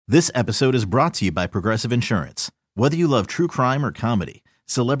This episode is brought to you by Progressive Insurance. Whether you love true crime or comedy,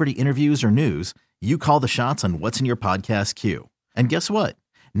 celebrity interviews or news, you call the shots on what's in your podcast queue. And guess what?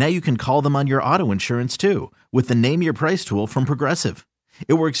 Now you can call them on your auto insurance too with the Name Your Price tool from Progressive.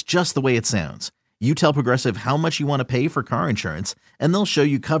 It works just the way it sounds. You tell Progressive how much you want to pay for car insurance, and they'll show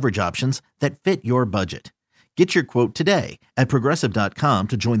you coverage options that fit your budget. Get your quote today at Progressive.com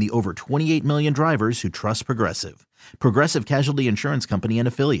to join the over 28 million drivers who trust Progressive. Progressive Casualty Insurance Company and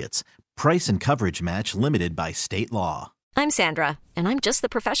Affiliates. Price and coverage match limited by state law. I'm Sandra, and I'm just the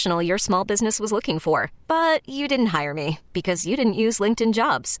professional your small business was looking for. But you didn't hire me because you didn't use LinkedIn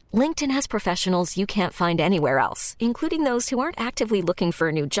Jobs. LinkedIn has professionals you can't find anywhere else, including those who aren't actively looking for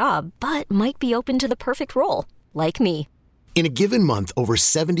a new job, but might be open to the perfect role, like me. In a given month, over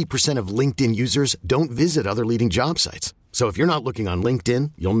 70% of LinkedIn users don't visit other leading job sites. So if you're not looking on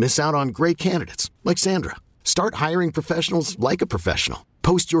LinkedIn, you'll miss out on great candidates like Sandra. Start hiring professionals like a professional.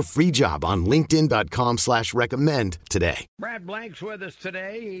 Post your free job on linkedin.com/recommend today. Brad Blank's with us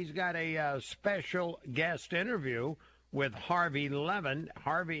today. He's got a special guest interview with Harvey Levin.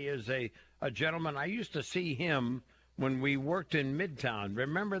 Harvey is a gentleman. I used to see him when we worked in Midtown.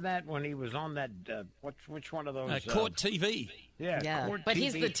 Remember that when he was on that, which one of those? Court TV. Yeah. Court but TV.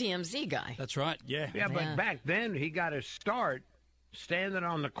 He's the TMZ guy. That's right, yeah. Yeah, but back then he got his start standing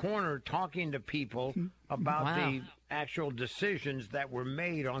on the corner talking to people about the actual decisions that were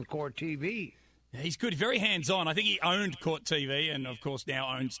made on Court TV. Yeah, he's good, very hands-on. I think he owned Court TV and, of course,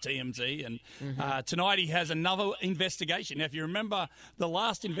 now owns TMZ. And tonight he has another investigation. Now, if you remember, the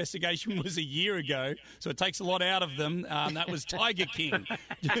last investigation was a year ago, so it takes a lot out of them. That was Tiger King.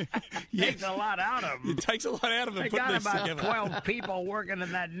 Takes a lot out of them. It takes a lot out of them. They got about 12 people working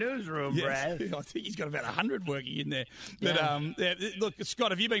in that newsroom, Brad. I think he's got about 100 working in there. But, look,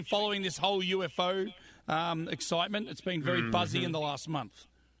 Scott, have you been following this whole UFO excitement? It's been very buzzy in the last month.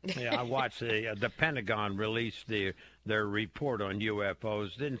 Yeah, I watched the Pentagon release their report on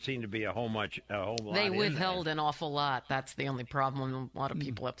UFOs. Didn't seem to be a whole lot. They withheld an awful lot. That's the only problem a lot of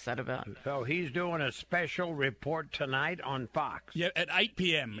people upset about. So he's doing a special report tonight on Fox. Yeah, at 8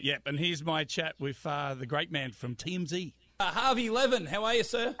 p.m. Yep, and here's my chat with the great man from TMZ. Harvey Levin, how are you,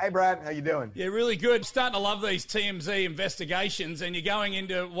 sir? Hey, Brad. How you doing? Yeah, really good. Starting to love these TMZ investigations, and you're going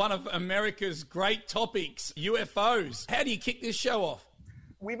into one of America's great topics, UFOs. How do you kick this show off?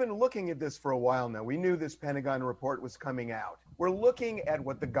 We've been looking at this for a while now. We knew this Pentagon report was coming out. We're looking at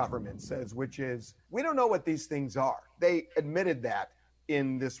what the government says, which is, we don't know what these things are. They admitted that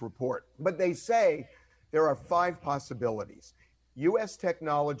in this report. But they say there are 5 possibilities: U.S.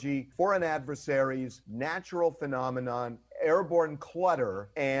 technology, foreign adversaries, natural phenomenon, airborne clutter,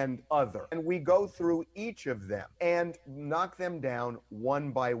 and other. And we go through each of them and knock them down one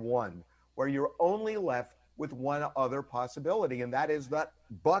by one, where you're only left with one other possibility, and that is that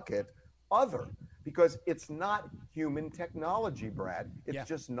bucket other, because it's not human technology, Brad. It's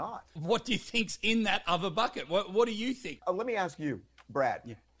just not. What do you think's in that other bucket? What do you think? Let me ask you, Brad,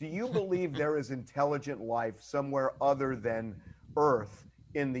 do you believe there is intelligent life somewhere other than Earth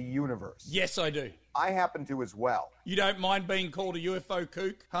in the universe? Yes, I do. I happen to as well. You don't mind being called a UFO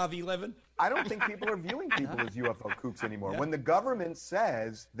kook, Harvey Levin? I don't think people are viewing people as UFO kooks anymore. When the government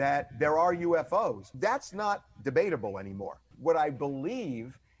says that there are UFOs, that's not debatable anymore. What I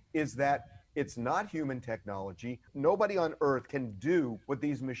believe is that it's not human technology. Nobody on Earth can do what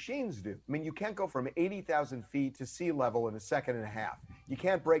these machines do. I mean, you can't go from 80,000 feet to sea level in a second and a half. You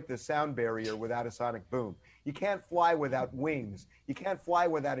can't break the sound barrier without a sonic boom. You can't fly without wings. You can't fly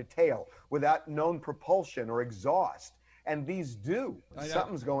without a tail, without known propulsion or exhaust. And these do.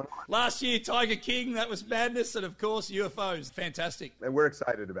 Something's going on. Last year, Tiger King, that was madness. And, of course, UFOs. Fantastic. And we're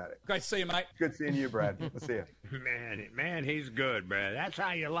excited about it. Great to see you, mate. Good seeing you, Brad. We'll see you. Man, he's good, Brad. That's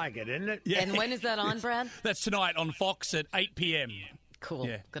how you like it, isn't it? Yeah. And when is that on, Brad? That's tonight on Fox at 8 p.m. Cool.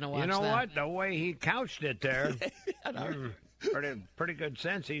 Yeah. Gonna watch that. You know what? The way he couched it there, I know. Pretty good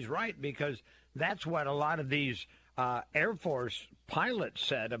sense. He's right, because that's what a lot of these Air Force pilots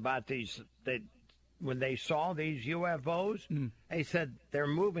said about these. When they saw these UFOs, they said they're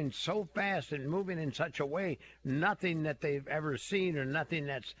moving so fast and moving in such a way, nothing that they've ever seen or nothing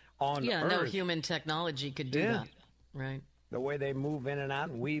that's on Earth. Yeah, no human technology could do that. Right. The way they move in and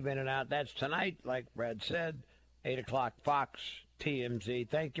out and weave in and out. That's tonight, like Brad said, 8 o'clock, Fox, TMZ.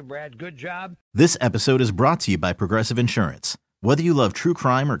 Thank you, Brad. Good job. This episode is brought to you by Progressive Insurance. Whether you love true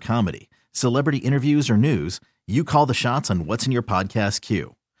crime or comedy, celebrity interviews or news, you call the shots on what's in your podcast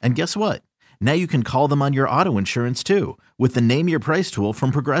queue. And guess what? Now you can call them on your auto insurance too with the Name Your Price tool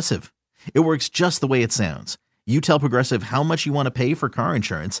from Progressive. It works just the way it sounds. You tell Progressive how much you want to pay for car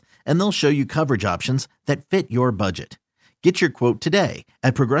insurance, and they'll show you coverage options that fit your budget. Get your quote today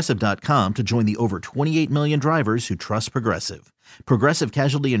at Progressive.com to join the over 28 million drivers who trust Progressive. Progressive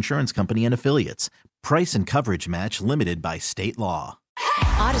Casualty Insurance Company and Affiliates. Price and coverage match limited by state law.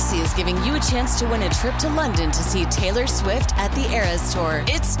 Odyssey is giving you a chance to win a trip to London to see Taylor Swift at the Eras Tour.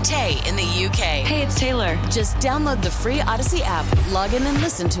 It's Tay in the UK. Hey, it's Taylor. Just download the free Odyssey app, log in and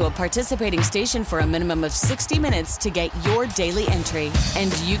listen to a participating station for a minimum of 60 minutes to get your daily entry.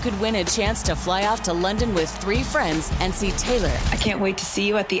 And you could win a chance to fly off to London with 3 friends and see Taylor. I can't wait to see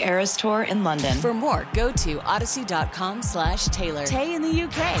you at the Eras Tour in London. For more, go to odyssey.com/Taylor. Tay in the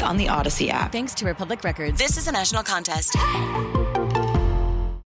UK. It's on the Odyssey app. Thanks to Republic Records. This is a national contest.